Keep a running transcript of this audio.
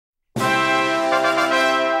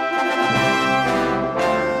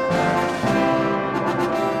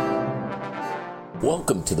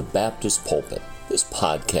Welcome to the Baptist Pulpit. This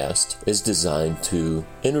podcast is designed to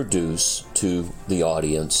introduce to the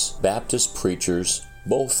audience Baptist preachers,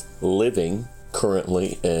 both living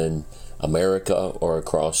currently in America or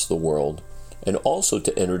across the world, and also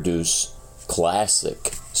to introduce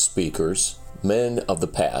classic speakers, men of the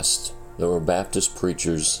past that were Baptist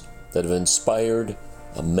preachers that have inspired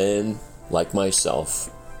men like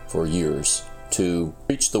myself for years to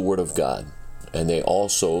preach the Word of God. And they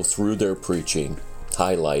also, through their preaching,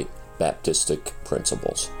 highlight Baptistic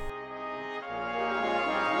principles.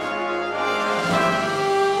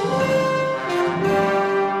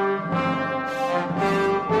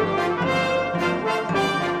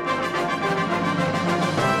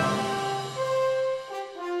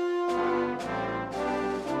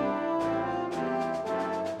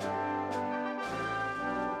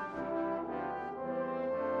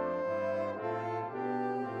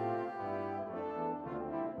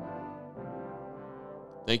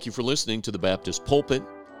 Thank you for listening to the Baptist Pulpit.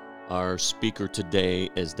 Our speaker today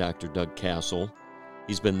is Dr. Doug Castle.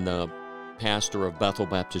 He's been the pastor of Bethel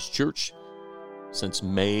Baptist Church since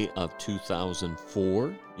May of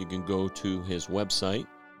 2004. You can go to his website,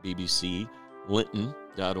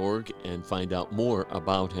 bbclinton.org, and find out more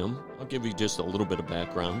about him. I'll give you just a little bit of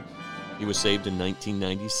background. He was saved in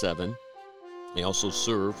 1997. He also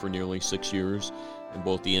served for nearly 6 years in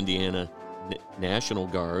both the Indiana National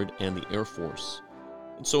Guard and the Air Force.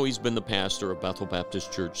 And so he's been the pastor of Bethel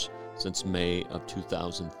Baptist Church since May of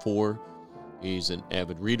 2004. He's an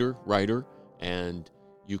avid reader, writer, and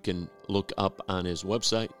you can look up on his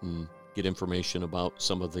website and get information about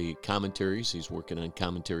some of the commentaries. He's working on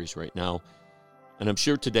commentaries right now. And I'm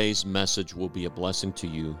sure today's message will be a blessing to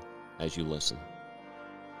you as you listen.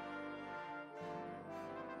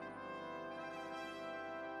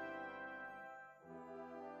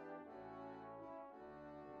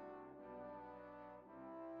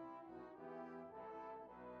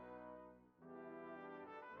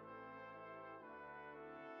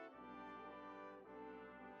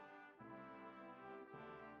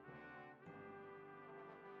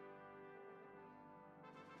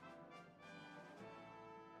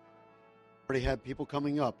 Already had people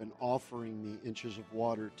coming up and offering me inches of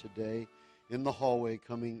water today in the hallway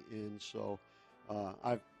coming in. So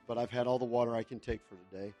I've had all the water I can take for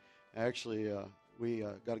today. Actually, we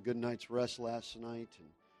got a good night's rest last night and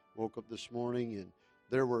woke up this morning, and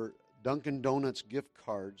there were Dunkin' Donuts gift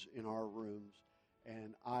cards in our rooms,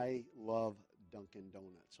 and I love Dunkin'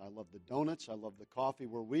 Donuts. I love the donuts. I love the coffee.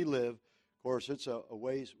 Where we live, of course, it's a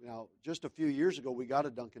ways. Now, just a few years ago, we got a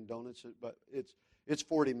Dunkin' Donuts, but it's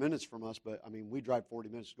 40 minutes from us, but, I mean, we drive 40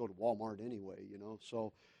 minutes to go to Walmart anyway, you know.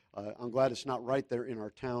 So I'm glad it's not right there in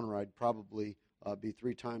our town, or I'd probably be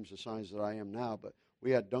 3 times the size that I am now. But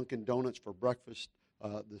we had Dunkin' Donuts for breakfast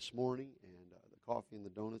this morning, and the coffee and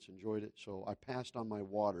the donuts, enjoyed it. So I passed on my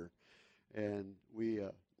water. And we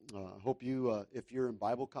hope you, if you're in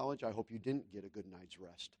Bible college, I hope you didn't get a good night's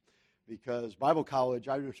rest. Because Bible college,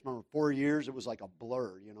 I just remember 4 years, it was like a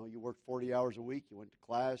blur. You know, you worked 40 hours a week, you went to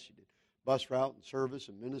class, you did bus route and service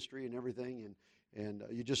and ministry and everything, and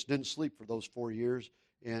you just didn't sleep for those 4 years.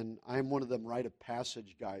 And I'm one of them rite of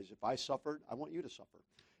passage guys. If I suffered, I want you to suffer,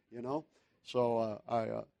 you know. So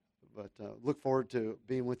but look forward to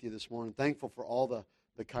being with you this morning. Thankful for all the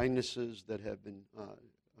kindnesses that have been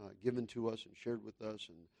given to us and shared with us,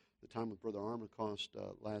 and the time with Brother Armacost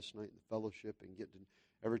last night in the fellowship, and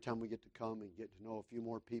every time we get to come and get to know a few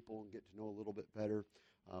more people and get to know a little bit better.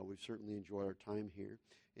 We've certainly enjoyed our time here.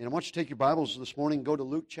 And I want you to take your Bibles this morning, go to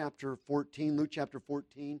Luke chapter 14. Luke chapter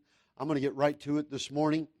 14. I'm going to get right to it this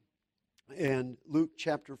morning. And Luke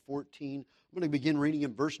chapter 14, I'm going to begin reading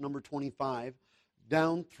in verse number 25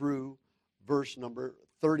 down through verse number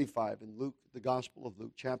 35 in Luke, the Gospel of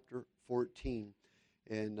Luke chapter 14.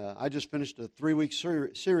 And I just finished a 3-week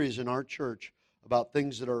series in our church about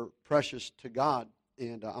things that are precious to God.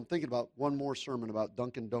 And I'm thinking about one more sermon about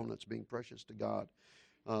Dunkin' Donuts being precious to God.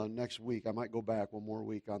 Next week. I might go back one more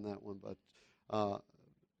week on that one. But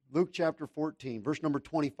Luke chapter 14, verse number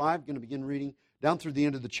 25, going to begin reading down through the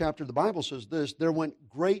end of the chapter. The Bible says this: there went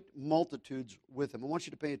great multitudes with him. I want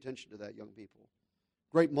you to pay attention to that, young people.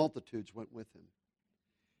 Great multitudes went with him.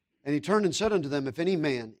 And he turned and said unto them, if any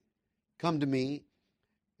man come to me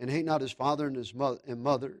and hate not his father and his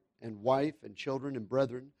mother and wife and children and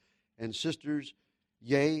brethren and sisters,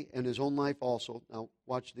 yea, and his own life also. Now,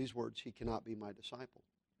 watch these words. He cannot be my disciple.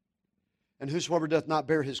 And whosoever doth not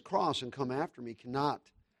bear his cross and come after me cannot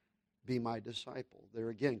be my disciple. There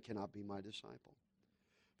again, cannot be my disciple.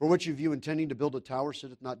 For which of you intending to build a tower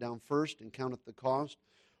sitteth not down first and counteth the cost,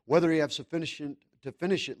 whether he have sufficient to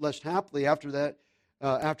finish it, lest haply after that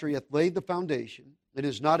after he hath laid the foundation, and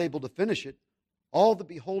is not able to finish it, all that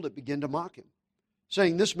behold it begin to mock him,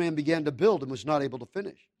 saying, This man began to build and was not able to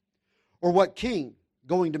finish. Or what king,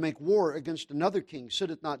 going to make war against another king,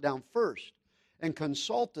 sitteth not down first, and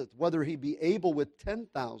consulteth whether he be able with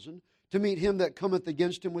 10,000 to meet him that cometh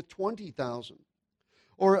against him with 20,000?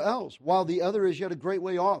 Or else, while the other is yet a great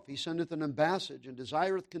way off, he sendeth an ambassage, and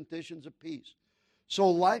desireth conditions of peace. So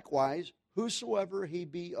likewise, whosoever he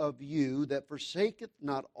be of you that forsaketh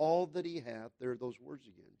not all that he hath, there are those words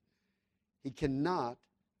again, he cannot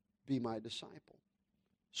be my disciple.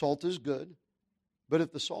 Salt is good, but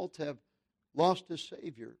if the salt have lost his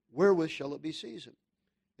Savior, wherewith shall it be seasoned?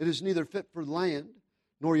 It is neither fit for land,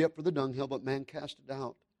 nor yet for the dunghill, but man cast it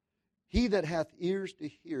out. He that hath ears to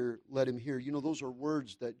hear, let him hear. You know, those are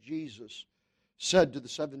words that Jesus said to the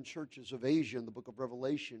 7 churches of Asia in the book of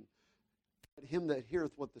Revelation. Him that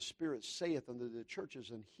heareth what the Spirit saith unto the churches,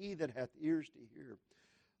 and he that hath ears to hear,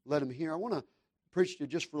 let him hear. I want to preach to you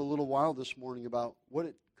just for a little while this morning about what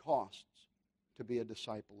it costs to be a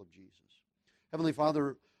disciple of Jesus. Heavenly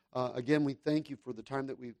Father, again, we thank you for the time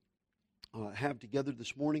that we have together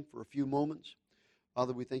this morning for a few moments.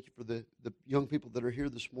 Father, we thank you for the young people that are here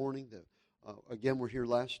this morning. That again, were here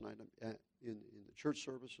last night in the church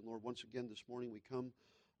service. And Lord, once again this morning we come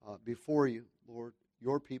before you, Lord,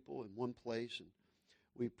 your people in one place. And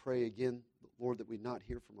we pray again, Lord, that we'd not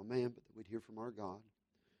hear from a man, but that we'd hear from our God.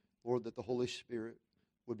 Lord, that the Holy Spirit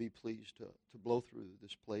would be pleased to blow through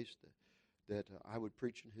this place, that I would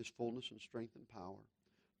preach in his fullness and strength and power.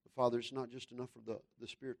 But Father, it's not just enough for the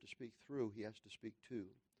Spirit to speak through. He has to speak to.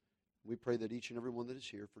 We pray that each and every one that is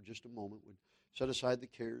here for just a moment would set aside the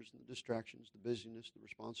cares and the distractions, the busyness, the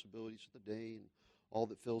responsibilities of the day, and all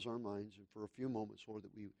that fills our minds. And for a few moments, Lord,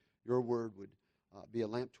 that your word would be a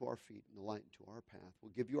lamp to our feet and a light to our path.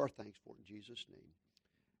 We'll give you our thanks for it in Jesus'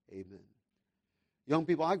 name. Amen. Young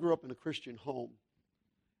people, I grew up in a Christian home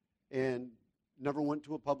and never went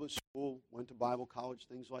to a public school, went to Bible college,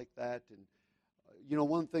 things like that. And, you know,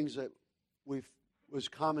 one of the things that was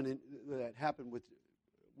common that happened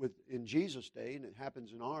in Jesus' day, and it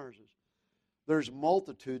happens in ours, is there's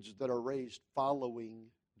multitudes that are raised following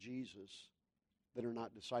Jesus that are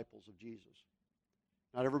not disciples of Jesus.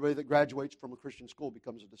 Not everybody that graduates from a Christian school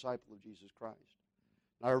becomes a disciple of Jesus Christ.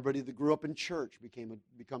 Not everybody that grew up in church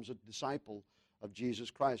becomes a disciple of Jesus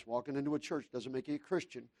Christ. Walking into a church doesn't make you a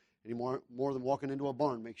Christian any more than walking into a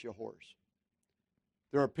barn makes you a horse.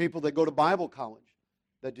 There are people that go to Bible college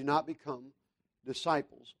that do not become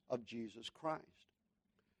disciples of Jesus Christ.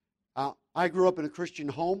 I grew up in a Christian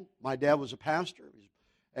home. My dad was a pastor,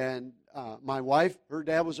 and my wife, her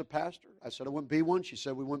dad was a pastor. I said I wouldn't be one. She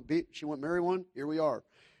said she wouldn't marry one. Here we are.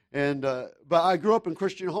 And but I grew up in a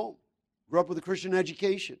Christian home. Grew up with a Christian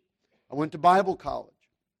education. I went to Bible college.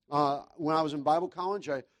 When I was in Bible college,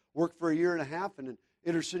 I worked for a year and a half in an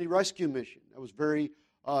inner-city rescue mission. That was very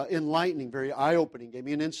enlightening, very eye-opening. Gave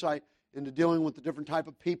me an insight into dealing with the different type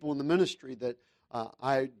of people in the ministry that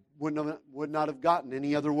I would not have gotten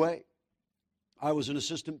any other way. I was an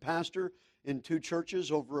assistant pastor in 2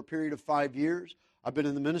 churches over a period of 5 years. I've been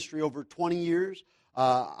in the ministry over 20 years.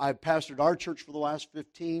 I've pastored our church for the last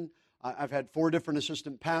 15. I've had 4 different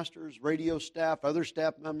assistant pastors, radio staff, other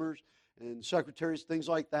staff members, and secretaries, things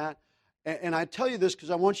like that. And I tell you this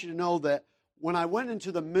because I want you to know that when I went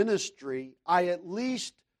into the ministry, I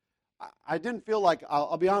didn't feel like,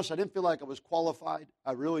 I'll be honest, I didn't feel like I was qualified.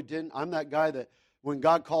 I really didn't. I'm that guy that when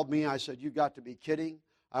God called me, I said, "You got to be kidding."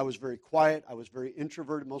 I was very quiet. I was very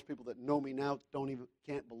introverted. Most people that know me now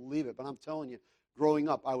can't believe it. But I'm telling you, growing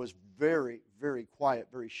up, I was very, very quiet,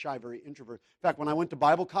 very shy, very introverted. In fact, when I went to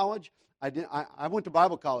Bible college, I went to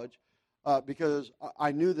Bible college because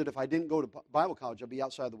I knew that if I didn't go to Bible college, I'd be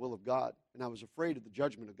outside the will of God. And I was afraid of the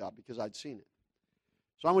judgment of God because I'd seen it.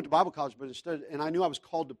 So I went to Bible college, but instead, and I knew I was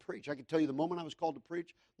called to preach. I can tell you the moment I was called to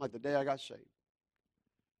preach, like the day I got saved.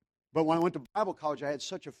 But when I went to Bible college, I had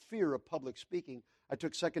such a fear of public speaking, I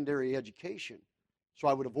took secondary education so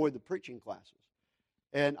I would avoid the preaching classes.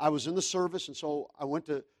 And I was in the service, and so I went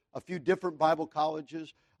to a few different Bible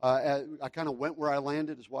colleges. I kind of went where I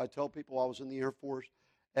landed, is why I tell people I was in the Air Force.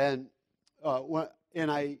 And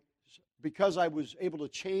because I was able to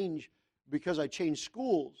change, because I changed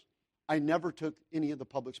schools, I never took any of the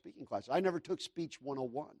public speaking classes. I never took Speech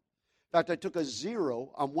 101. In fact, I took a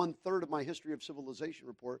 0 on 1/3 of my History of Civilization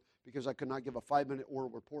report because I could not give a 5-minute oral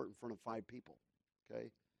report in front of 5 people. Okay,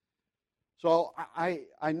 so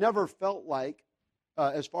I never felt like,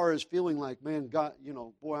 as far as feeling like, man, God,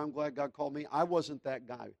 boy, I'm glad God called me. I wasn't that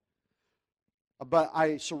guy. But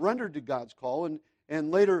I surrendered to God's call,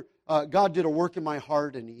 and later God did a work in my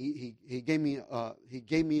heart, and He gave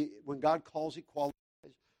me when God calls, He qualifies.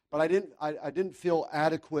 but I didn't feel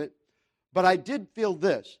adequate. But I did feel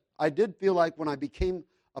this. I did feel like when I became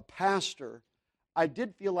a pastor, I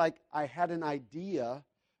did feel like I had an idea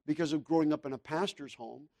because of growing up in a pastor's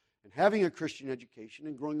home and having a Christian education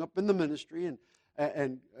and growing up in the ministry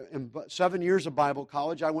and 7 years of Bible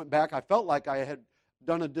college. I went back. I felt like I had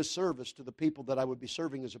done a disservice to the people that I would be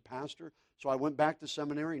serving as a pastor. So I went back to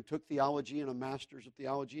seminary and took theology and a master's of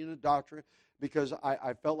theology and a doctorate because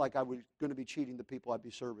I felt like I was going to be cheating the people I'd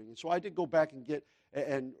be serving. And so I did go back and get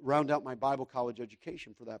and round out my Bible college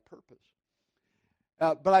education for that purpose.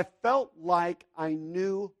 But I felt like I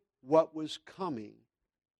knew what was coming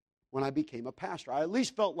when I became a pastor. I at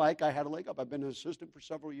least felt like I had a leg up. I've been an assistant for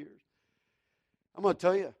several years. I'm going to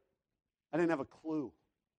tell you, I didn't have a clue.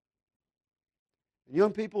 And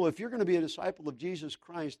young people, if you're going to be a disciple of Jesus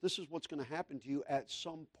Christ, this is what's going to happen to you at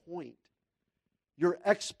some point. Your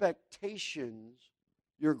expectations,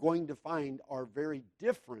 you're going to find, are very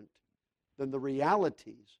different than the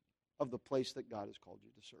realities of the place that God has called you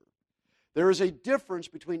to serve. There is a difference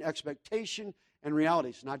between expectation and reality.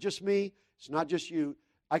 It's not just me. It's not just you.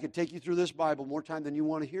 I could take you through this Bible more time than you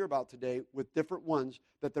want to hear about today with different ones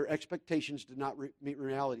that their expectations did not meet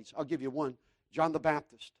realities. I'll give you one. John the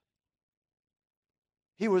Baptist.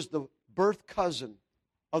 He was the birth cousin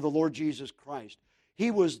of the Lord Jesus Christ. He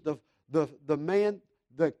was the man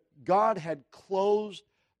that God had closed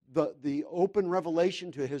the open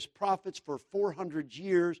revelation to His prophets for 400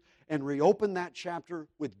 years and reopened that chapter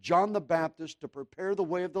with John the Baptist to prepare the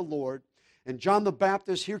way of the Lord. And John the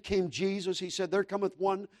Baptist, here came Jesus. He said, there cometh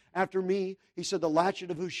one after me. He said, the latchet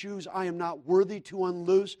of whose shoes I am not worthy to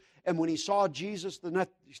unloose. And when he saw Jesus the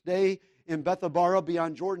next day in Bethabara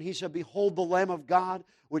beyond Jordan, he said, behold the Lamb of God,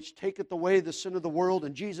 which taketh away the sin of the world.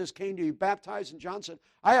 And Jesus came to be baptized. And John said,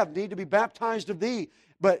 I have need to be baptized of thee.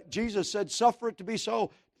 But Jesus said, suffer it to be so,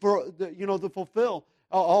 for to fulfill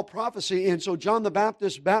all prophecy. And so John the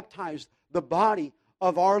Baptist baptized the body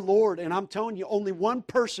of our Lord. And I'm telling you, only one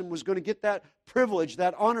person was going to get that privilege,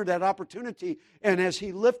 that honor, that opportunity. And as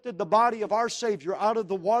he lifted the body of our Savior out of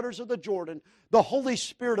the waters of the Jordan, the Holy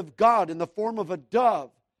Spirit of God in the form of a dove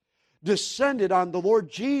descended on the Lord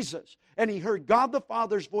Jesus. And he heard God the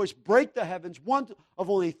Father's voice break the heavens. One of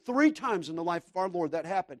only 3 times in the life of our Lord that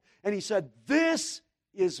happened. And he said, this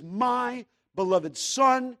is my beloved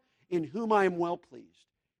Son, in whom I am well pleased.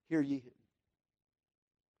 Hear ye him.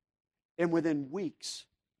 And within weeks,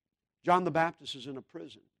 John the Baptist is in a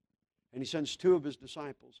prison. And he sends 2 of his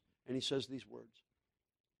disciples. And he says these words,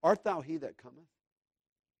 art thou he that cometh?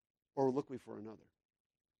 Or look we for another?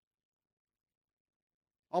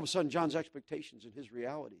 All of a sudden, John's expectations and his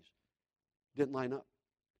realities didn't line up.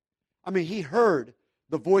 I mean, he heard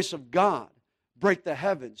the voice of God break the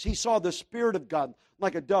heavens. He saw the Spirit of God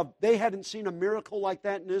like a dove. They hadn't seen a miracle like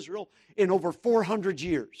that in Israel in over 400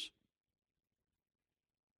 years.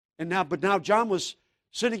 But now John was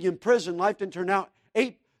sitting in prison. Life didn't turn out.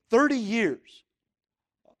 30 years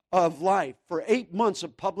of life for 8 months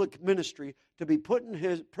of public ministry to be put in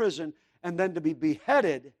his prison and then to be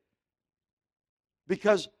beheaded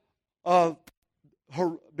because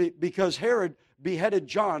Herod beheaded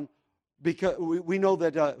John. Because we know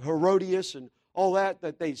that Herodias and all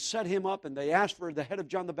that they set him up and they asked for the head of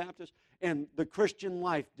John the Baptist, and the Christian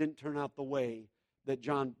life didn't turn out the way that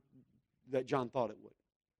John thought it would.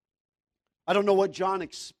 I don't know what John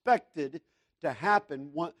expected to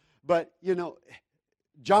happen, but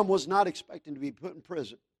John was not expecting to be put in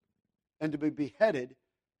prison and to be beheaded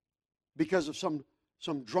because of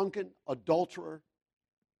some drunken adulterer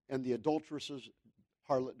and the adulteress's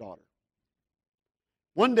harlot daughter.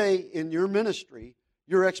 One day in your ministry,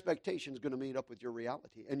 your expectation is going to meet up with your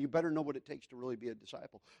reality. And you better know what it takes to really be a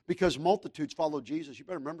disciple. Because multitudes followed Jesus. You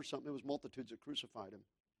better remember something. It was multitudes that crucified him.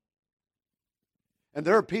 And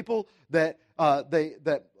there are people that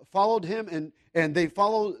that followed him and they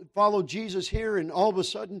followed Jesus here. And all of a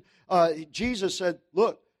sudden, Jesus said,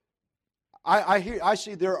 look, I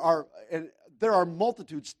see there are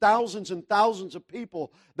multitudes, thousands and thousands of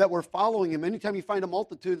people that were following him. Anytime you find a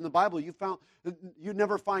multitude in the Bible, you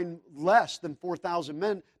never find less than 4,000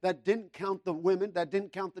 men. That didn't count the women. That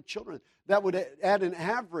didn't count the children. That would add an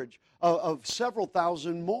average of several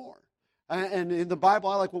thousand more. And in the Bible,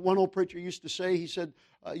 I like what one old preacher used to say. He said,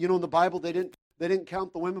 in the Bible they didn't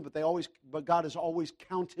count the women, but God has always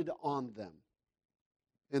counted on them.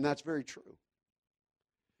 And that's very true.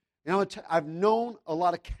 I've known a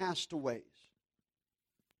lot of castaways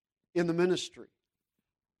in the ministry.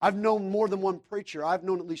 I've known more than one preacher. I've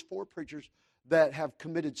known at least 4 preachers that have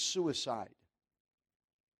committed suicide.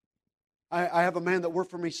 I have a man that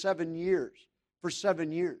worked for me 7 years,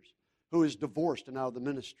 who is divorced and out of the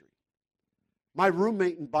ministry. My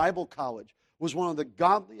roommate in Bible college was one of the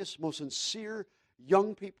godliest, most sincere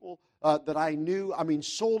young people that I knew. I mean,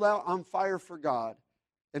 sold out, on fire for God.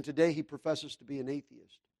 And today he professes to be an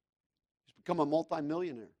atheist. He's become a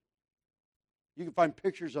multimillionaire. You can find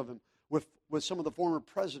pictures of him with some of the former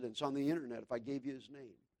presidents on the internet if I gave you his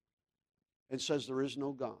name. And says there is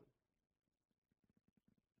no God.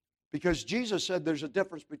 Because Jesus said there's a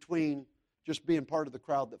difference between just being part of the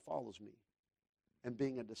crowd that follows me and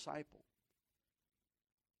being a disciple.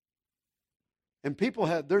 And people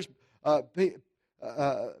have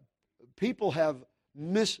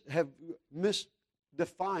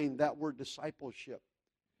misdefined that word discipleship.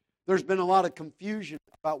 There's been a lot of confusion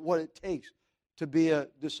about what it takes to be a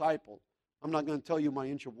disciple. I'm not going to tell you my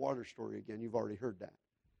inch of water story again. You've already heard that.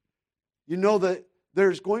 You know that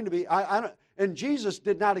there's going to be, and Jesus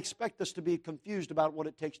did not expect us to be confused about what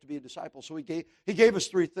it takes to be a disciple. So He gave us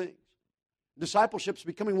three things. Discipleship is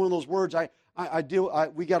becoming one of those words.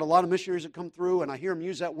 We got a lot of missionaries that come through, and I hear them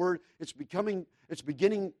use that word. It's beginning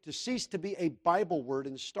to cease to be a Bible word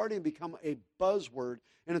and starting to become a buzzword.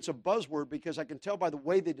 And it's a buzzword because I can tell by the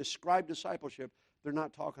way they describe discipleship, they're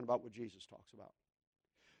not talking about what Jesus talks about.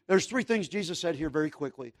 There's three things Jesus said here very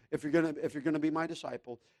quickly. If you're going to be my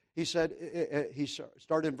disciple, he said. He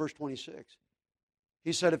started in verse 26.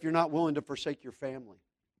 He said, if you're not willing to forsake your family,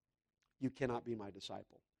 you cannot be my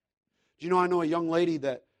disciple. Do you know, I know a young lady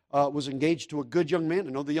that was engaged to a good young man.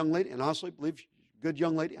 I know the young lady, and honestly believe she's a good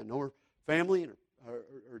young lady. I know her family and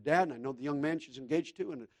her dad, and I know the young man she's engaged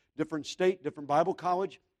to in a different state, different Bible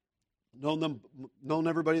college. Known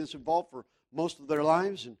everybody that's involved for most of their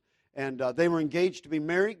lives, and they were engaged to be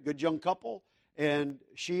married, good young couple, and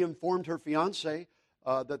she informed her fiancé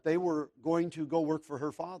that they were going to go work for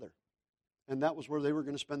her father, and that was where they were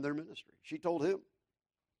going to spend their ministry. She told him.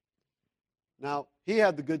 Now, he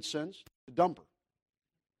had the good sense to dump her.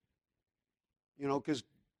 You know, because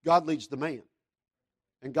God leads the man.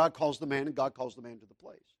 And God calls the man, and God calls the man to the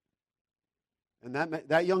place. And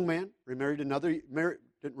that young man married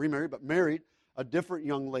a different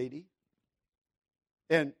young lady.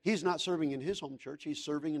 And he's not serving in his home church. He's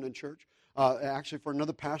serving in a church, actually for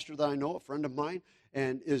another pastor that I know, a friend of mine,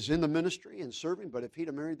 and is in the ministry and serving. But if he'd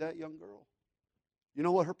have married that young girl, you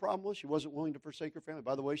know what her problem was? She wasn't willing to forsake her family.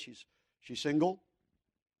 By the way, she's single,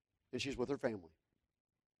 and she's with her family.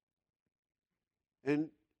 And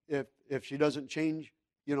if she doesn't change,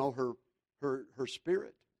 you know, her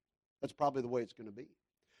spirit, that's probably the way it's going to be.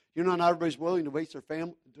 You know, not everybody's willing to waste their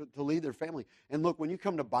family to lead their family. And look, when you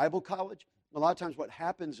come to Bible college, a lot of times what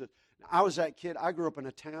happens is, I was that kid. I grew up in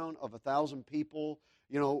a town of 1,000 people.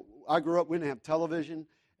 You know, I grew up. We didn't have television,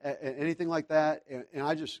 anything like that, and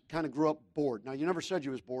I just kind of grew up bored. Now, you never said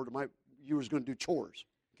you was bored. You was going to do chores.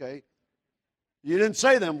 Okay. You didn't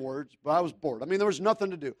say them words, but I was bored. I mean, there was nothing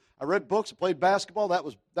to do. I read books, I played basketball. That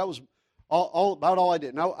was about all I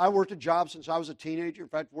did. Now, I worked a job since I was a teenager. In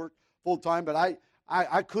fact, worked full time. But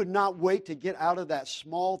I could not wait to get out of that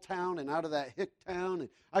small town and out of that hick town. And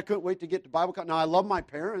I couldn't wait to get to Bible college. Now, I love my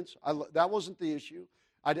parents. That wasn't the issue.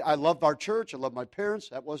 I loved our church. I loved my parents.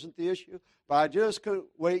 That wasn't the issue. But I just couldn't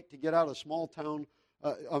wait to get out of small town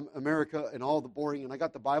America and all the boring. And I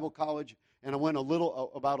got to Bible college. And I went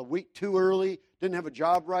about a week too early, didn't have a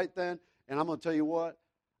job right then, and I'm going to tell you what,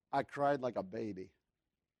 I cried like a baby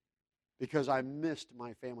because I missed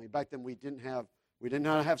my family. Back then we did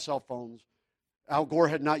not have cell phones. Al Gore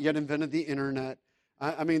had not yet invented the internet.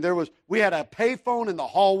 I mean, we had a payphone in the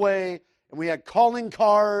hallway, and we had calling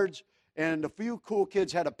cards, and a few cool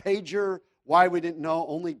kids had a pager. Why, we didn't know.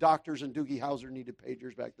 Only doctors and Doogie Howser needed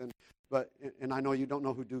pagers back then. And I know you don't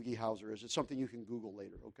know who Doogie Howser is. It's something you can Google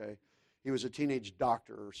later, okay? He was a teenage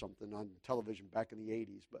doctor or something on television back in the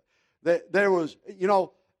 80s. But there was, you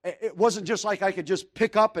know, it wasn't just like I could just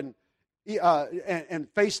pick up and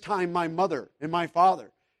FaceTime my mother and my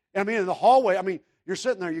father. I mean, in the hallway, I mean, you're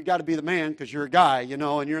sitting there, you got to be the man because you're a guy, you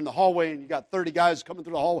know, and you're in the hallway and you got 30 guys coming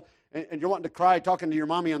through the hallway and you're wanting to cry talking to your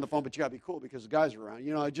mommy on the phone, but you got to be cool because the guys are around.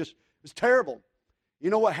 You know, it's terrible.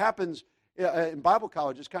 You know what happens in Bible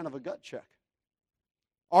college is kind of a gut check.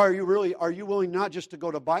 Are you willing not just to go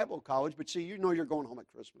to Bible college, but see, you know you're going home at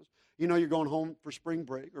Christmas. You know you're going home for spring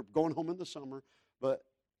break or going home in the summer, but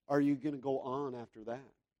are you going to go on after that?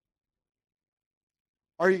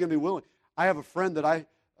 Are you going to be willing? I have a friend that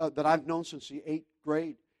I've known since the 8th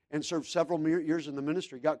grade and served several years in the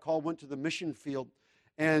ministry. Got called, went to the mission field,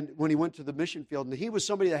 and when he went to the mission field, and he was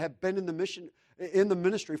somebody that had been in the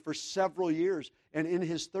ministry for several years, and in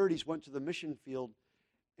his 30s went to the mission field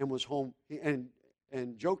and was home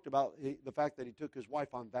and joked about the fact that he took his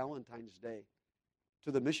wife on Valentine's Day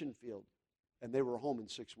to the mission field, and they were home in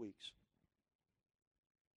 6 weeks.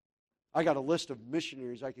 I got a list of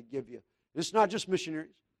missionaries I could give you. It's not just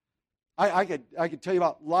missionaries. I could tell you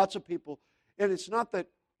about lots of people. And it's not that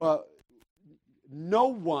no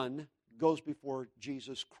one goes before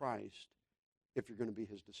Jesus Christ if you're going to be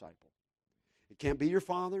his disciple. It can't be your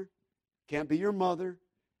father. Can't be your mother.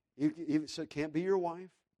 It can't be your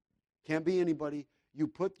wife. Can't be anybody. You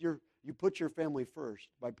put your family first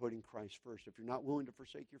by putting Christ first if you're not willing to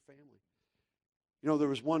forsake your family. You know, there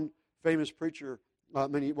was one famous preacher,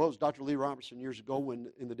 it was Dr. Lee Robertson years ago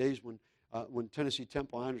in the days when Tennessee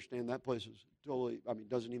Temple, I understand that place is totally,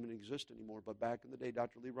 doesn't even exist anymore, but back in the day,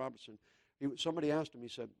 Dr. Lee Robertson, somebody asked him, he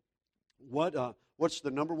said, what's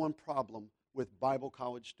the number one problem with Bible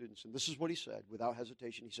college students? And this is what he said, without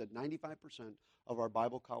hesitation. He said, 95% of our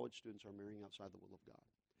Bible college students are marrying outside the will of God.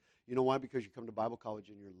 You know why? Because you come to Bible college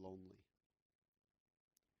and you're lonely.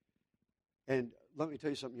 And let me tell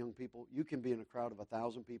you something, young people. You can be in a crowd of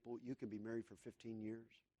 1,000 people. You can be married for 15 years.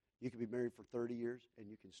 You can be married for 30 years, and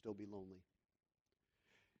you can still be lonely.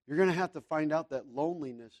 You're going to have to find out that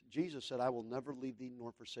loneliness, Jesus said, I will never leave thee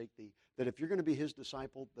nor forsake thee. That if you're going to be his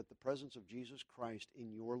disciple, that the presence of Jesus Christ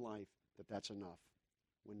in your life, that's enough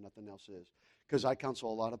when nothing else is. Because I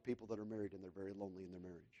counsel a lot of people that are married, and they're very lonely in their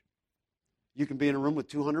marriage. You can be in a room with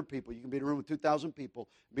 200 people. You can be in a room with 2,000 people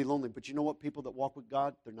and be lonely. But you know what? People that walk with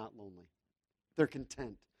God, they're not lonely. They're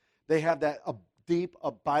content. They have that deep,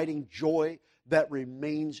 abiding joy that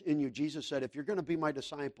remains in you. Jesus said, if you're going to be my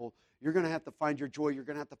disciple, you're going to have to find your joy. You're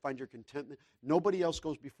going to have to find your contentment. Nobody else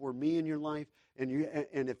goes before me in your life. And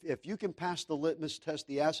if you can pass the litmus test,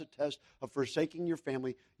 the acid test of forsaking your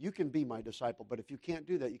family, you can be my disciple. But if you can't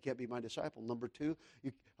do that, you can't be my disciple. Number two,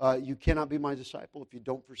 you cannot be my disciple if you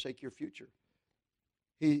don't forsake your future.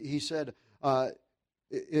 He said, look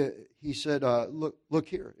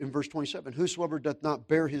here in verse 27, whosoever doth not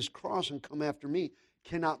bear his cross and come after me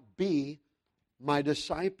cannot be my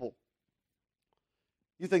disciple.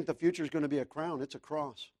 You think the future is going to be a crown. It's a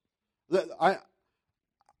cross.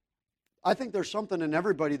 I think there's something in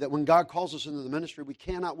everybody that when God calls us into the ministry, we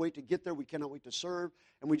cannot wait to get there. We cannot wait to serve.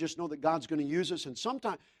 And we just know that God's going to use us.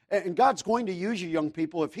 And God's going to use you, young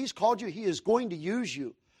people. If he's called you, he is going to use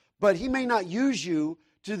you. But he may not use you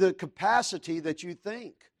to the capacity that you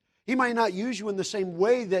think. He might not use you in the same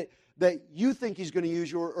way that you think he's going to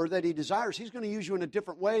use you or that he desires. He's going to use you in a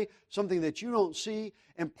different way, something that you don't see.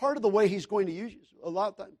 And part of the way he's going to use you, a lot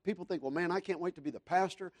of times people think, well, man, I can't wait to be the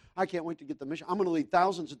pastor. I can't wait to get the mission. I'm going to lead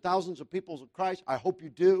thousands and thousands of people to Christ. I hope you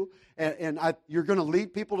do. You're going to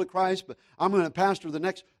lead people to Christ, but I'm going to pastor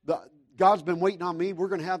God's been waiting on me. We're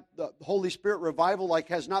going to have the Holy Spirit revival like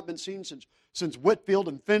has not been seen since Whitfield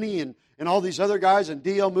and Finney and all these other guys and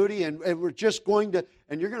D.L. Moody. And we're just going to,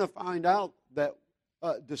 and you're going to find out that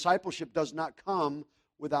discipleship does not come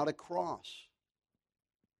without a cross.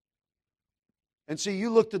 And see, you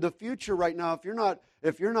look to the future right now.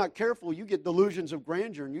 If you're not careful, you get delusions of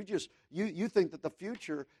grandeur, and you think that the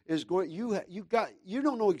future is going. You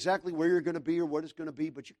don't know exactly where you're going to be or what it's going to be,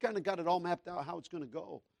 but you kind of got it all mapped out how it's going to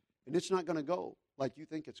go, and it's not going to go like you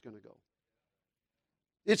think it's going to go.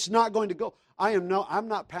 It's not going to go. I'm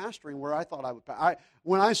not pastoring where I thought I would.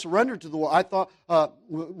 When I surrendered to the Lord, I thought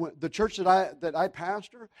the church that I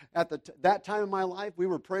pastor at that time in my life, we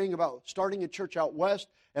were praying about starting a church out west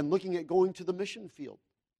and looking at going to the mission field.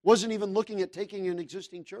 Wasn't even looking at taking an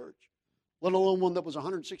existing church, let alone one that was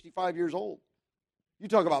 165 years old. You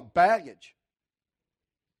talk about baggage.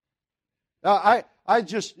 I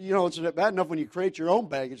just, it's bad enough when you create your own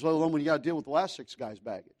baggage, let alone when you got to deal with the last 6 guys'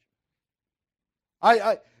 baggage.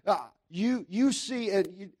 You see,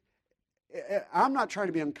 and I'm not trying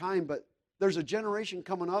to be unkind, but there's a generation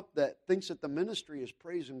coming up that thinks that the ministry is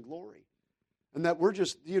praise and glory, and that we're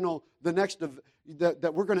just,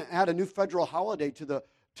 that we're going to add a new federal holiday to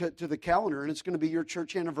the calendar, and it's going to be your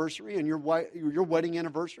church anniversary and your wedding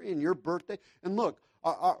anniversary and your birthday. And look,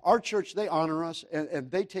 our church, they honor us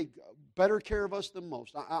and they take better care of us than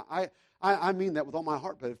most. I mean that with all my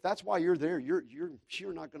heart, but if that's why you're there, you're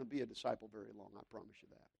not going to be a disciple very long, I promise you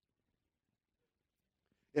that.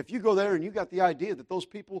 If you go there and you got the idea that those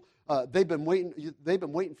people, they've been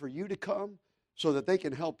waiting for you to come so that they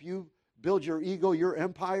can help you build your ego, your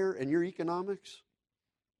empire, and your economics,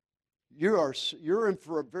 you're in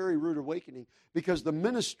for a very rude awakening, because the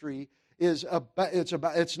ministry is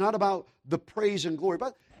it's not about the praise and glory.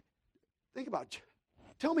 But think about it.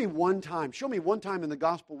 Show me one time in the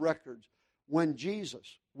gospel records when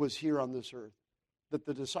Jesus was here on this earth that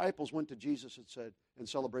the disciples went to Jesus and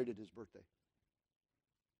celebrated his birthday.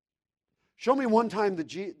 Show me one time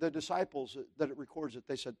the disciples that it records that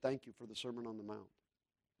they said thank you for the Sermon on the Mount.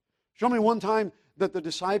 Show me one time that the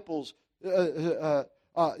disciples,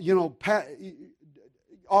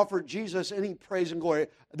 offered Jesus any praise and glory.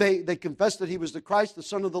 They confessed that he was the Christ, the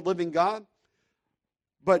Son of the living God.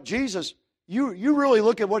 But Jesus, you really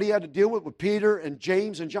look at what he had to deal with Peter and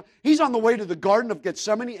James and John. He's on the way to the Garden of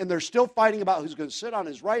Gethsemane, and they're still fighting about who's going to sit on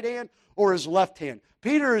his right hand or his left hand.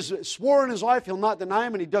 Peter has sworn in his life he'll not deny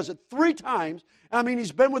him, and he does it 3 times. I mean,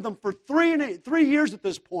 he's been with them for 3 years at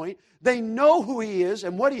this point. They know who he is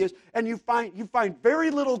and what he is, and you find very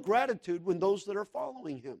little gratitude when those that are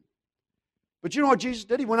following him. But you know what Jesus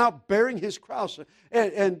did? He went out bearing his cross.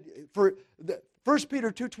 And for 1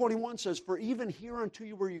 Peter 2:21 says, "For even hereunto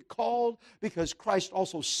you were you called, because Christ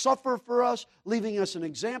also suffered for us, leaving us an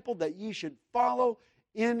example that ye should follow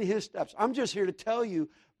in his steps." I'm just here to tell you,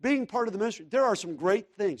 being part of the ministry, there are some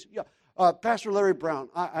great things. Yeah, Pastor Larry Brown,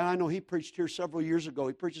 I know he preached here several years ago.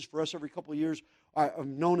 He preaches for us every couple of years. I've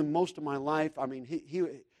known him most of my life. I mean,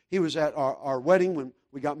 he was at our wedding when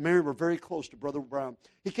we got married. We're very close to Brother Brown.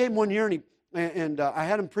 He came one year, and I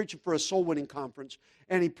had him preaching for a soul winning conference,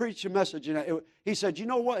 and he preached a message, and he said, you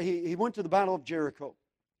know what? He went to the Battle of Jericho.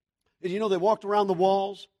 And you know, they walked around the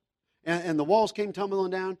walls, and the walls came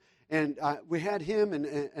tumbling down, and we had him,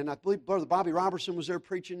 and I believe Brother Bobby Robertson was there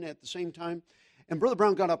preaching at the same time. And Brother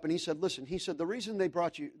Brown got up and he said, listen, he said, the reason they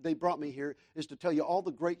brought me here is to tell you all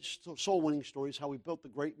the great soul-winning stories, how we built the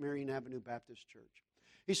great Marion Avenue Baptist Church.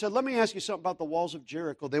 He said, let me ask you something about the walls of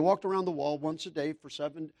Jericho. They walked around the wall once a day for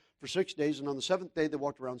 6 days, and on the 7th day they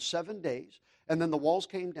walked around 7 days, and then the walls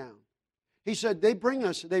came down. He said, they bring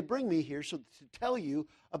me here so to tell you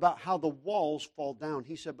about how the walls fall down.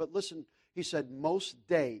 He said, but listen, he said, most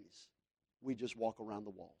days we just walk around the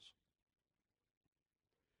walls.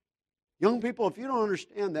 Young people, if you don't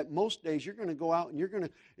understand that most days you're going to go out and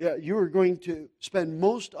you are going to spend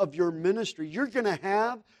most of your ministry, you're going to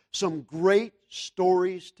have some great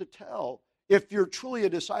stories to tell if you're truly a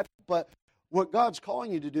disciple. But what God's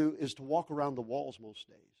calling you to do is to walk around the walls most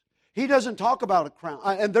days. He doesn't talk about a crown.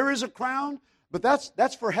 And there is a crown, but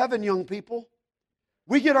that's for heaven, young people.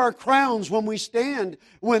 We get our crowns when we stand,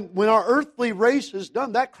 when our earthly race is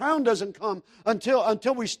done. That crown doesn't come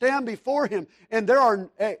until we stand before Him. And there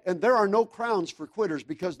are no crowns for quitters,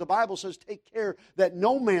 because the Bible says, take care that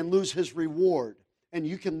no man lose his reward, and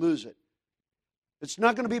you can lose it. It's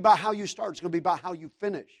not going to be about how you start. It's going to be about how you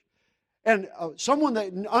finish. And someone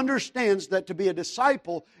that understands that to be a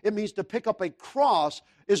disciple, it means to pick up a cross,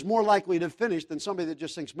 is more likely to finish than somebody that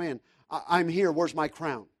just thinks, man, I'm here, where's my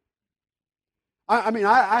crown?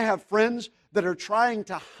 I have friends that are trying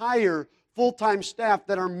to hire full-time staff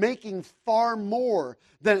that are making far more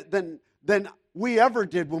than we ever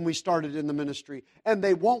did when we started in the ministry. And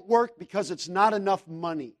they won't work because it's not enough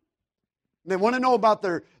money. They want to know about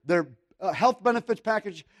their health benefits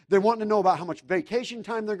package. They want to know about how much vacation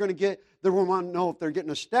time they're going to get. They want to know if they're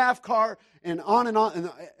getting a staff car, and on and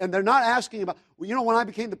on. And they're not asking about, you know, when I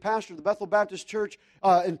became the pastor of the Bethel Baptist Church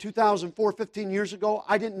in 2004, 15 years ago,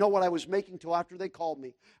 I didn't know what I was making till after they called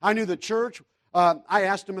me. I knew the church. I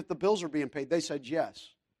asked them if the bills were being paid. They said yes.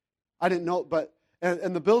 I didn't know,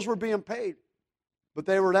 and the bills were being paid. But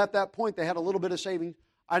they were at that point, they had a little bit of savings.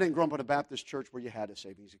 I didn't grow up in a Baptist church where you had a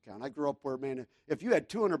savings account. I grew up where, man, if you had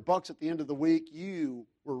 $200 at the end of the week, you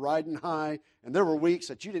were riding high, and there were weeks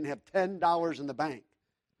that you didn't have $10 in the bank.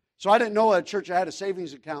 So I didn't know a church that had a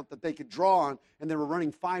savings account that they could draw on, and they were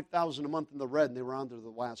running $5,000 a month in the red, and they were on to the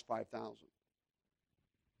last $5,000.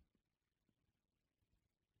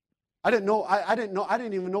 I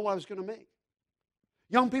didn't even know what I was going to make.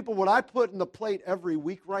 Young people, what I put in the plate every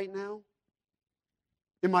week right now,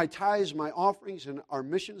 in my tithes, my offerings, and our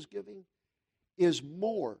missions giving, is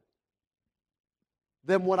more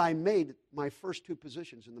than what I made my first 2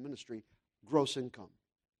 positions in the ministry, gross income.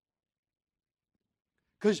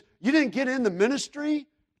 Because you didn't get in the ministry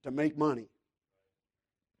to make money.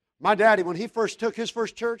 My daddy, when he first took his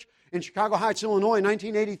first church in Chicago Heights, Illinois in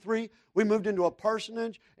 1983, we moved into a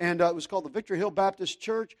parsonage, and it was called the Victory Hill Baptist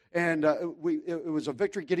Church, and it was a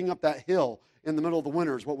victory getting up that hill in the middle of the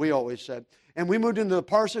winter is what we always said. And we moved into the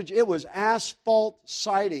parsonage. It was asphalt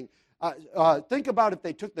siding. Think about if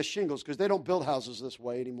they took the shingles, because they don't build houses this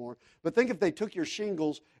way anymore, but think if they took your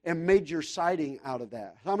shingles and made your siding out of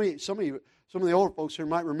that. Some of the older folks here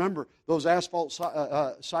might remember those asphalt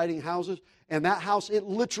siding houses. And that house, it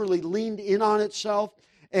literally leaned in on itself.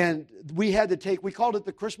 And we called it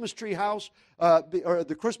the Christmas tree house, or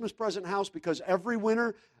the Christmas present house, because every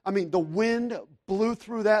winter, the wind blew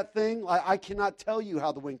through that thing. I cannot tell you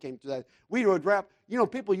how the wind came through that. We would wrap,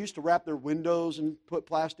 people used to wrap their windows and put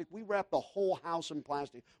plastic. We wrapped the whole house in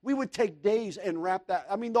plastic. We would take days and wrap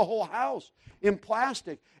the whole house in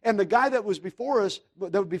plastic. And the guy that was before us,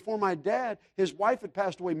 that was before my dad, his wife had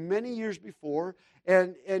passed away many years before,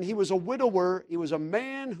 and he was a widower. He was a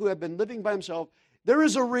man who had been living by himself. There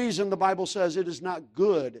is a reason the Bible says it is not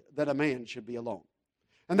good that a man should be alone.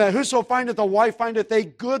 And that whoso findeth a wife findeth a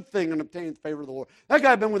good thing and obtaineth favor of the Lord. That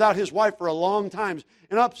guy had been without his wife for a long time.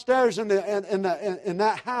 And upstairs in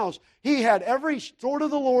that house, he had every Sword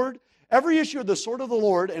of the Lord, every issue of the Sword of the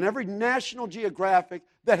Lord, and every National Geographic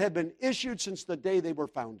that had been issued since the day they were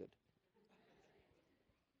founded.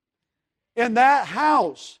 In that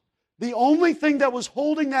house, the only thing that was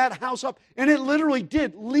holding that house up, and it literally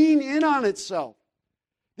did lean in on itself.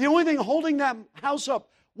 The only thing holding that house up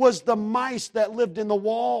was the mice that lived in the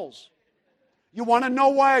walls. You want to know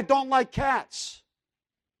why I don't like cats?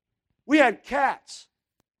 We had cats.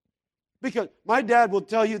 Because my dad will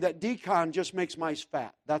tell you that decon just makes mice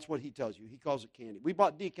fat. That's what he tells you. He calls it candy. We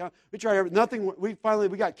bought decon. We tried everything. Nothing.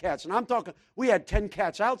 We got cats. And I'm talking, we had 10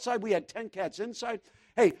 cats outside. We had 10 cats inside.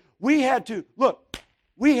 Hey,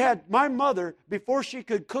 my mother, before she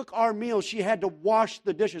could cook our meal, she had to wash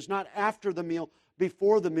the dishes, not after the meal,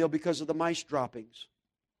 before the meal, because of the mice droppings.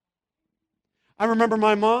 I remember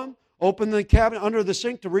my mom opened the cabinet under the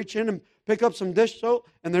sink to reach in and pick up some dish soap,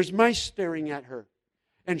 and there's mice staring at her.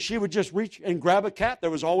 And she would just reach and grab a cat.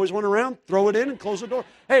 There was always one around, throw it in, and close the door.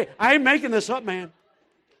 Hey, I ain't making this up, man.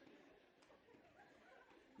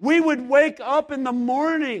 We would wake up in the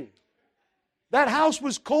morning. That house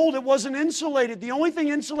was cold. It wasn't insulated. The only thing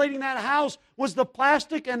insulating that house was the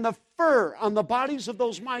plastic and the fur on the bodies of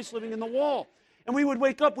those mice living in the wall. And we would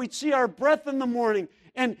wake up. We'd see our breath in the morning.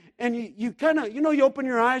 And you kind of, you open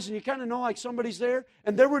your eyes and you kind of know like somebody's there.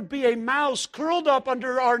 And there would be a mouse curled up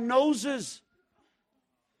under our noses.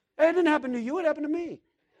 Hey, it didn't happen to you. It happened to me.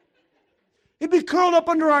 He'd be curled up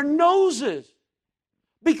under our noses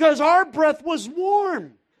because our breath was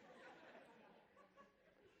warm.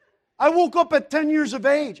 I woke up at 10 years of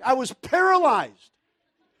age. I was paralyzed.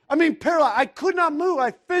 Paralyzed. I could not move.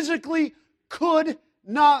 I physically could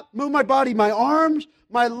not move my body, my arms,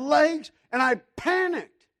 my legs, and I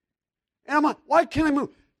panicked. And I'm like, why can't I move?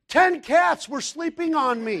 10 cats were sleeping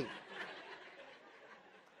on me.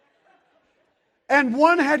 And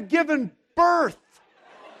one had given birth.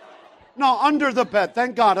 No, under the bed.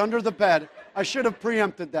 Thank God, under the bed. I should have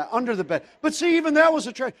preempted that, under the bed. But see, even that was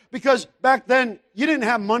a trick, because back then, you didn't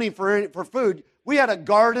have money for food. We had a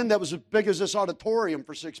garden that was as big as this auditorium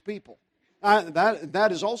for 6 people. That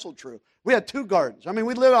is also true. We had 2 gardens.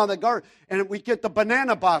 We lived on the garden, and we'd get the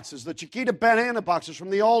banana boxes, the Chiquita banana boxes from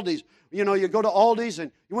the Aldi's. You go to Aldi's,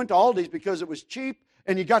 and you went to Aldi's because it was cheap,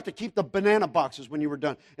 and you got to keep the banana boxes when you were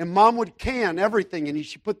done. And Mom would can everything, and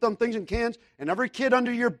she put them things in cans, and every kid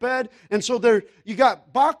under your bed. And so you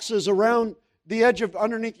got boxes around the edge of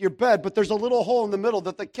underneath your bed, but there's a little hole in the middle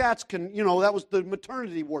that the cats can, that was the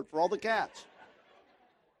maternity ward for all the cats.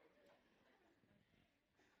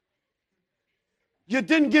 You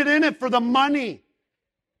didn't get in it for the money.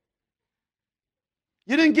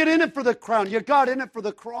 You didn't get in it for the crown. You got in it for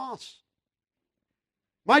the cross.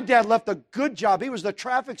 My dad left a good job. He was the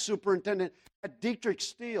traffic superintendent at Dietrich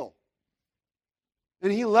Steel.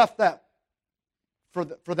 And he left that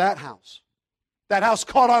for that house. That house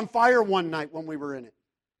caught on fire one night when we were in it.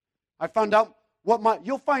 I found out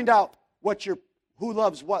you'll find out who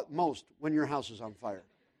loves what most when your house is on fire.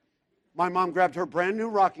 My mom grabbed her brand new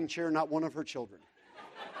rocking chair, not one of her children.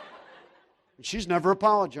 And she's never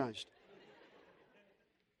apologized.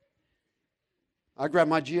 I grabbed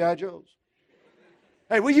my G.I. Joes.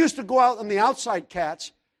 Hey, we used to go out on the outside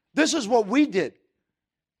cats. This is what we did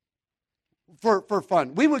for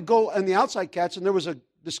fun. We would go on the outside cats, and there was a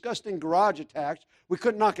disgusting garage attached. We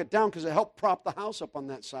couldn't knock it down because it helped prop the house up on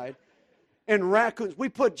that side. And raccoons. We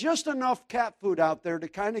put just enough cat food out there to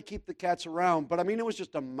kind of keep the cats around. But, it was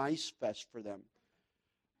just a mice fest for them.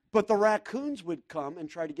 But the raccoons would come and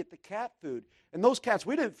try to get the cat food. And those cats,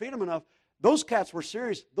 we didn't feed them enough. Those cats were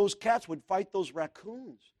serious. Those cats would fight those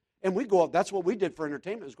raccoons. And we go up. That's what we did for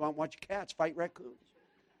entertainment, is go out and watch cats fight raccoons.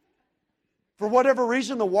 For whatever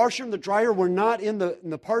reason, the washer and the dryer were not in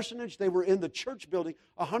the parsonage. They were in the church building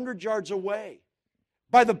 100 yards away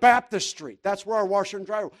by the baptistry. That's where our washer and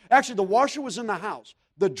dryer were. Actually, the washer was in the house.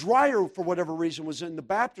 The dryer, for whatever reason, was in the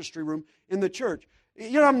baptistry room in the church.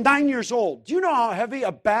 I'm 9 years old. Do you know how heavy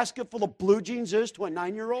a basket full of blue jeans is to a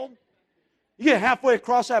 9-year-old? You get halfway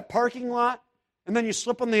across that parking lot, And then you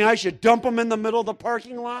slip on the ice, you dump them in the middle of the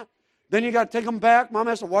parking lot. Then you got to take them back. Mom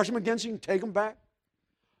has to wash them again so you can take them back.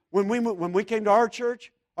 When we came to our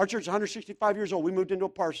church is 165 years old. We moved into a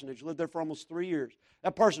parsonage, lived there for almost 3 years.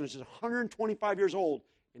 That parsonage is 125 years old,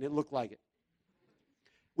 and it looked like it.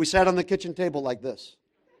 We sat on the kitchen table like this.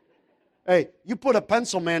 Hey, you put a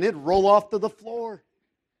pencil, man, it'd roll off to the floor.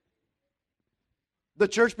 The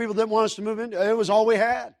church people didn't want us to move in. It was all we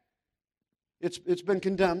had. It's been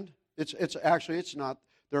condemned. It's actually, it's not.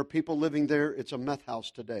 There are people living there. It's a meth house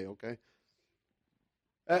today, okay?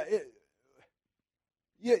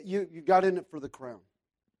 You got in it for the crown.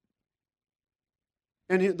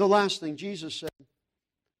 And the last thing Jesus said,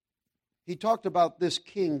 he talked about this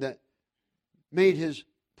king that made his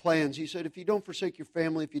plans. He said, if you don't forsake your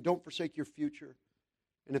family, if you don't forsake your future,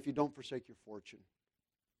 and if you don't forsake your fortune,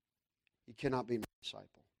 you cannot be my disciple.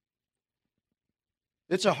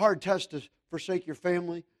 It's a hard test to forsake your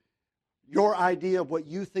family, your idea of what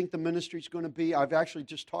you think the ministry is going to be. I've actually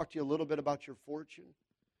just talked to you a little bit about your fortune.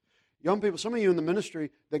 Young people, some of you in the ministry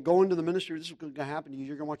that go into the ministry, this is going to happen to you.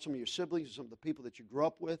 You're going to watch some of your siblings, some of the people that you grew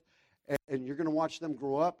up with, and you're going to watch them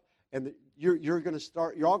grow up. And you're all going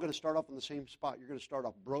to start off in the same spot. You're going to start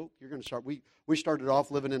off broke. You're going to start. We started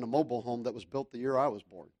off living in a mobile home that was built the year I was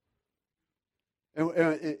born,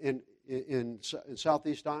 in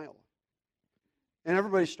southeast Iowa. And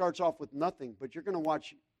everybody starts off with nothing, but you're going to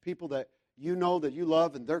watch people that you know that you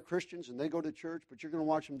love, and they're Christians, and they go to church, but you're going to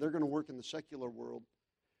watch them. They're going to work in the secular world,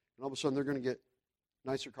 and all of a sudden they're going to get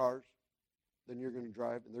nicer cars than you're going to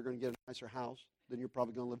drive, and they're going to get a nicer house than you're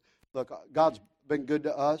probably going to live. Look, God's been good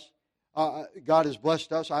to us. God has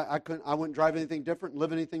blessed us. I wouldn't drive anything different and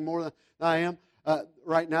live anything more than I am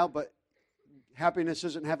right now, but happiness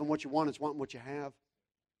isn't having what you want, it's wanting what you have.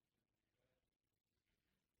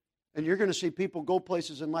 And you're going to see people go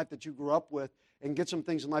places in life that you grew up with and get some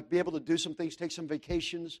things in life, be able to do some things, take some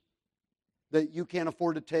vacations that you can't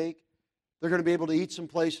afford to take. They're going to be able to eat some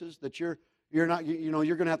places that you're not.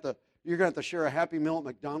 You're going to have to share a Happy Meal at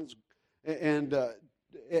McDonald's, and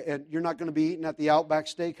you're not going to be eating at the Outback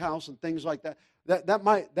Steakhouse and things like that.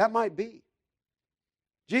 That might be.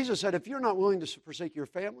 Jesus said, if you're not willing to forsake your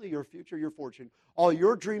family, your future, your fortune, all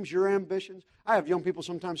your dreams, your ambitions. I have young people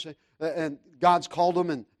sometimes say, and God's called them,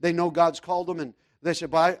 and they know God's called them, and they say,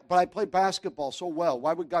 but I play basketball so well.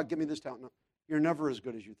 Why would God give me this talent? No, you're never as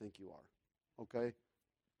good as you think you are, okay?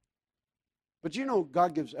 But you know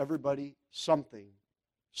God gives everybody something,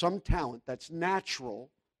 some talent that's natural,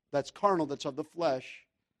 that's carnal, that's of the flesh.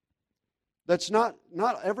 That's not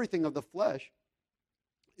everything of the flesh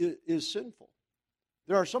is sinful.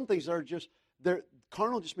 There are some things that are just,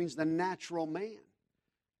 carnal just means the natural man.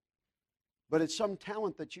 But it's some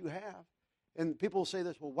talent that you have. And people will say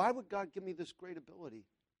this, well, why would God give me this great ability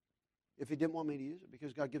if He didn't want me to use it?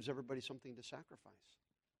 Because God gives everybody something to sacrifice.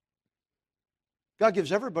 God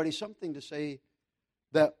gives everybody something to say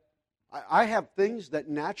that I have things that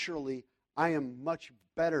naturally I am much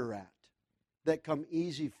better at, that come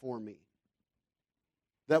easy for me,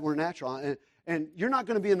 that were natural. And you're not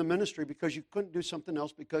going to be in the ministry because you couldn't do something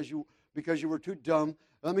else, because you were too dumb.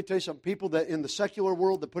 Let me tell you something. People that in the secular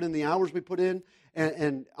world that put in the hours we put in,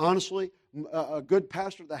 and honestly, a good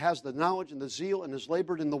pastor that has the knowledge and the zeal and has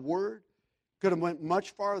labored in the Word could have went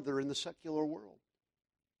much farther in the secular world.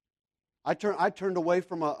 I turned away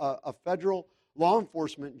from a federal law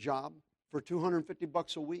enforcement job for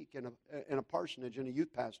 $250 a week in a parsonage and a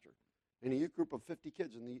youth pastor in a youth group of 50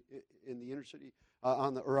 kids in the inner city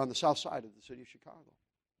on the south side of the city of Chicago.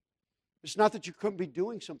 It's not that you couldn't be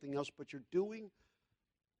doing something else, but you're doing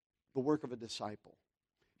the work of a disciple.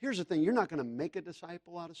 Here's the thing: you're not going to make a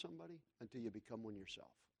disciple out of somebody until you become one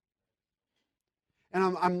yourself.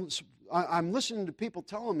 And I'm listening to people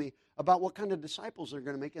telling me about what kind of disciples they're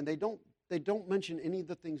going to make, and they don't mention any of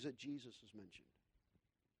the things that Jesus has mentioned.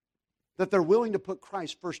 That they're willing to put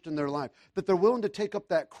Christ first in their life. That they're willing to take up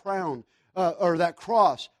that crown or that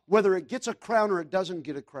cross, whether it gets a crown or it doesn't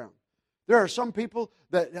get a crown. There are some people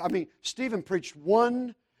that, Stephen preached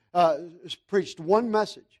one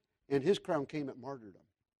message, and his crown came at martyrdom.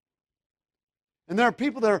 And there are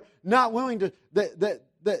people that are not willing to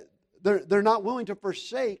they're not willing to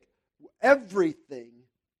forsake everything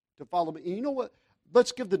to follow me. And you know what?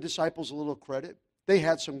 Let's give the disciples a little credit. They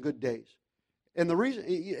had some good days. And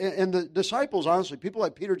the disciples, honestly, people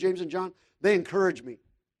like Peter, James, and John, they encourage me.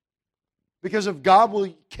 Because if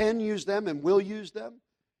God can use them and will use them,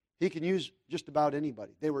 He can use just about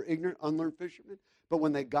anybody. They were ignorant, unlearned fishermen, but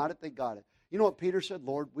when they got it, they got it. You know what Peter said?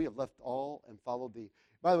 Lord, we have left all and followed Thee.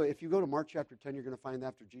 By the way, if you go to Mark chapter 10, you're going to find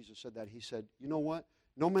after Jesus said that, He said, you know what?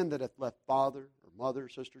 No man that hath left father or mother,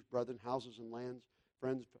 sisters, brethren, houses and lands,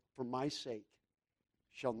 friends, for my sake,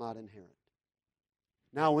 shall not inherit.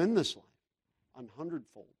 Now in this life,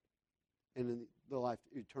 100-fold, and in the life,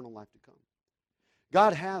 eternal life to come.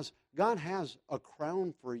 God has a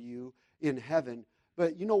crown for you in heaven.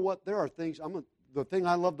 But you know what? There are things, the thing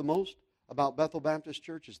I love the most about Bethel Baptist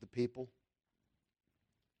Church is the people.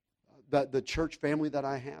 The church family that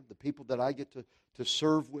I have, the people that I get to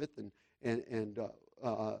serve with, and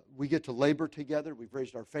we get to labor together. We've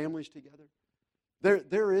raised our families together.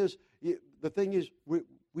 There is, the thing is, we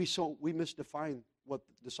misdefine what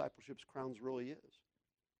discipleship's crowns really is.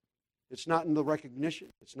 It's not in the recognition.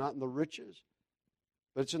 It's not in the riches.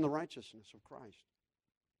 But it's in the righteousness of Christ.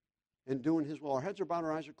 And doing His will. Our heads are bowed,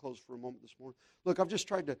 our eyes are closed for a moment this morning. Look, I've just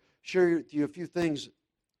tried to share with you a few things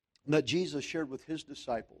that Jesus shared with His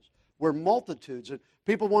disciples. Where multitudes, and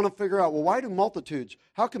people want to figure out, well, why do multitudes,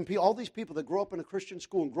 how can all these people that grow up in a Christian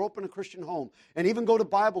school and grow up in a Christian home and even go to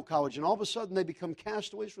Bible college and all of a sudden they become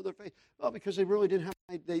castaways for their faith? Well, because they really didn't have,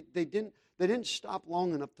 they didn't stop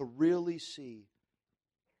long enough to really see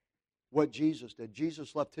what Jesus did.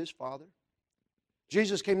 Jesus left His Father.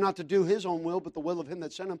 Jesus came not to do His own will, but the will of Him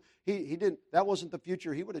that sent Him. He didn't. That wasn't the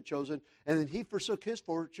future He would have chosen. And then He forsook His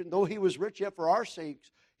fortune, though He was rich, yet for our sakes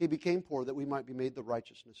He became poor, that we might be made the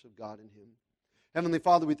righteousness of God in Him. Heavenly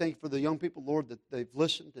Father, we thank you for the young people, Lord, that they've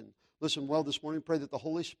listened and listened well this morning. Pray that the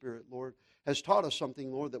Holy Spirit, Lord, has taught us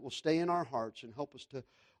something, Lord, that will stay in our hearts and help us to,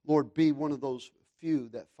 Lord, be one of those few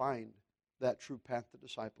that find that true path to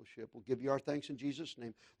discipleship. We'll give you our thanks in Jesus'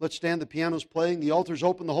 name. Let's stand. The piano's playing. The altar's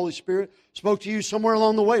open. The Holy Spirit spoke to you somewhere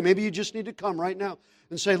along the way. Maybe you just need to come right now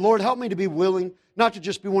and say, Lord, help me to be willing, not to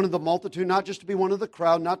just be one of the multitude, not just to be one of the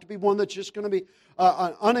crowd, not to be one that's just going to be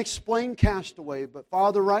an unexplained castaway, but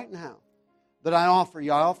Father, right now, that I offer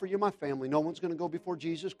you my family. No one's going to go before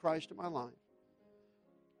Jesus Christ in my life.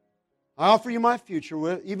 I offer you my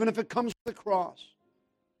future, even if it comes with the cross,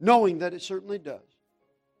 knowing that it certainly does.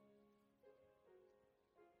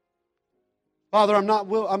 Father, I'm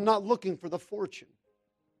not looking for the fortune.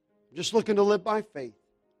 I'm just looking to live by faith.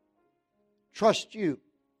 Trust you.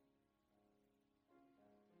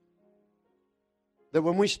 That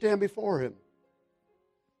when we stand before Him,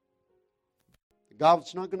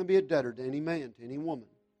 God's not going to be a debtor to any man, to any woman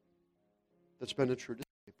that's been a true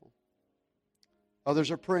disciple.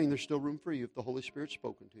 Others are praying. There's still room for you if the Holy Spirit's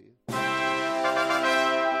spoken to you.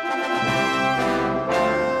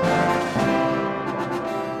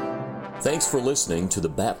 Thanks for listening to the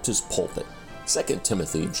Baptist Pulpit. 2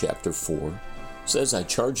 Timothy chapter 4 says, I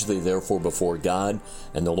charge thee therefore before God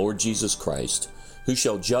and the Lord Jesus Christ, who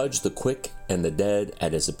shall judge the quick and the dead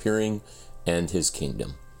at His appearing and His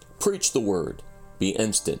kingdom. Preach the word, be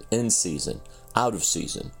instant, in season, out of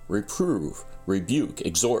season, reprove, rebuke,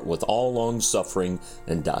 exhort with all long-suffering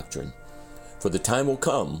and doctrine. For the time will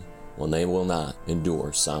come when they will not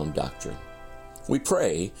endure sound doctrine. We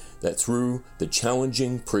pray that through the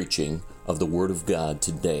challenging preaching of the Word of God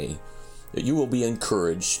today, that you will be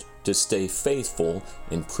encouraged to stay faithful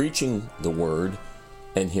in preaching the Word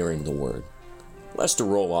and hearing the Word. Lester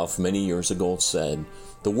Roloff many years ago said,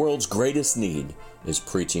 the world's greatest need is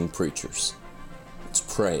preaching preachers. Let's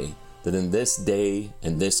pray that in this day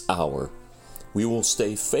and this hour, we will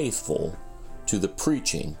stay faithful to the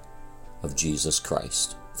preaching of Jesus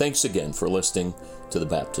Christ. Thanks again for listening to the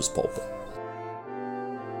Baptist Pulpit.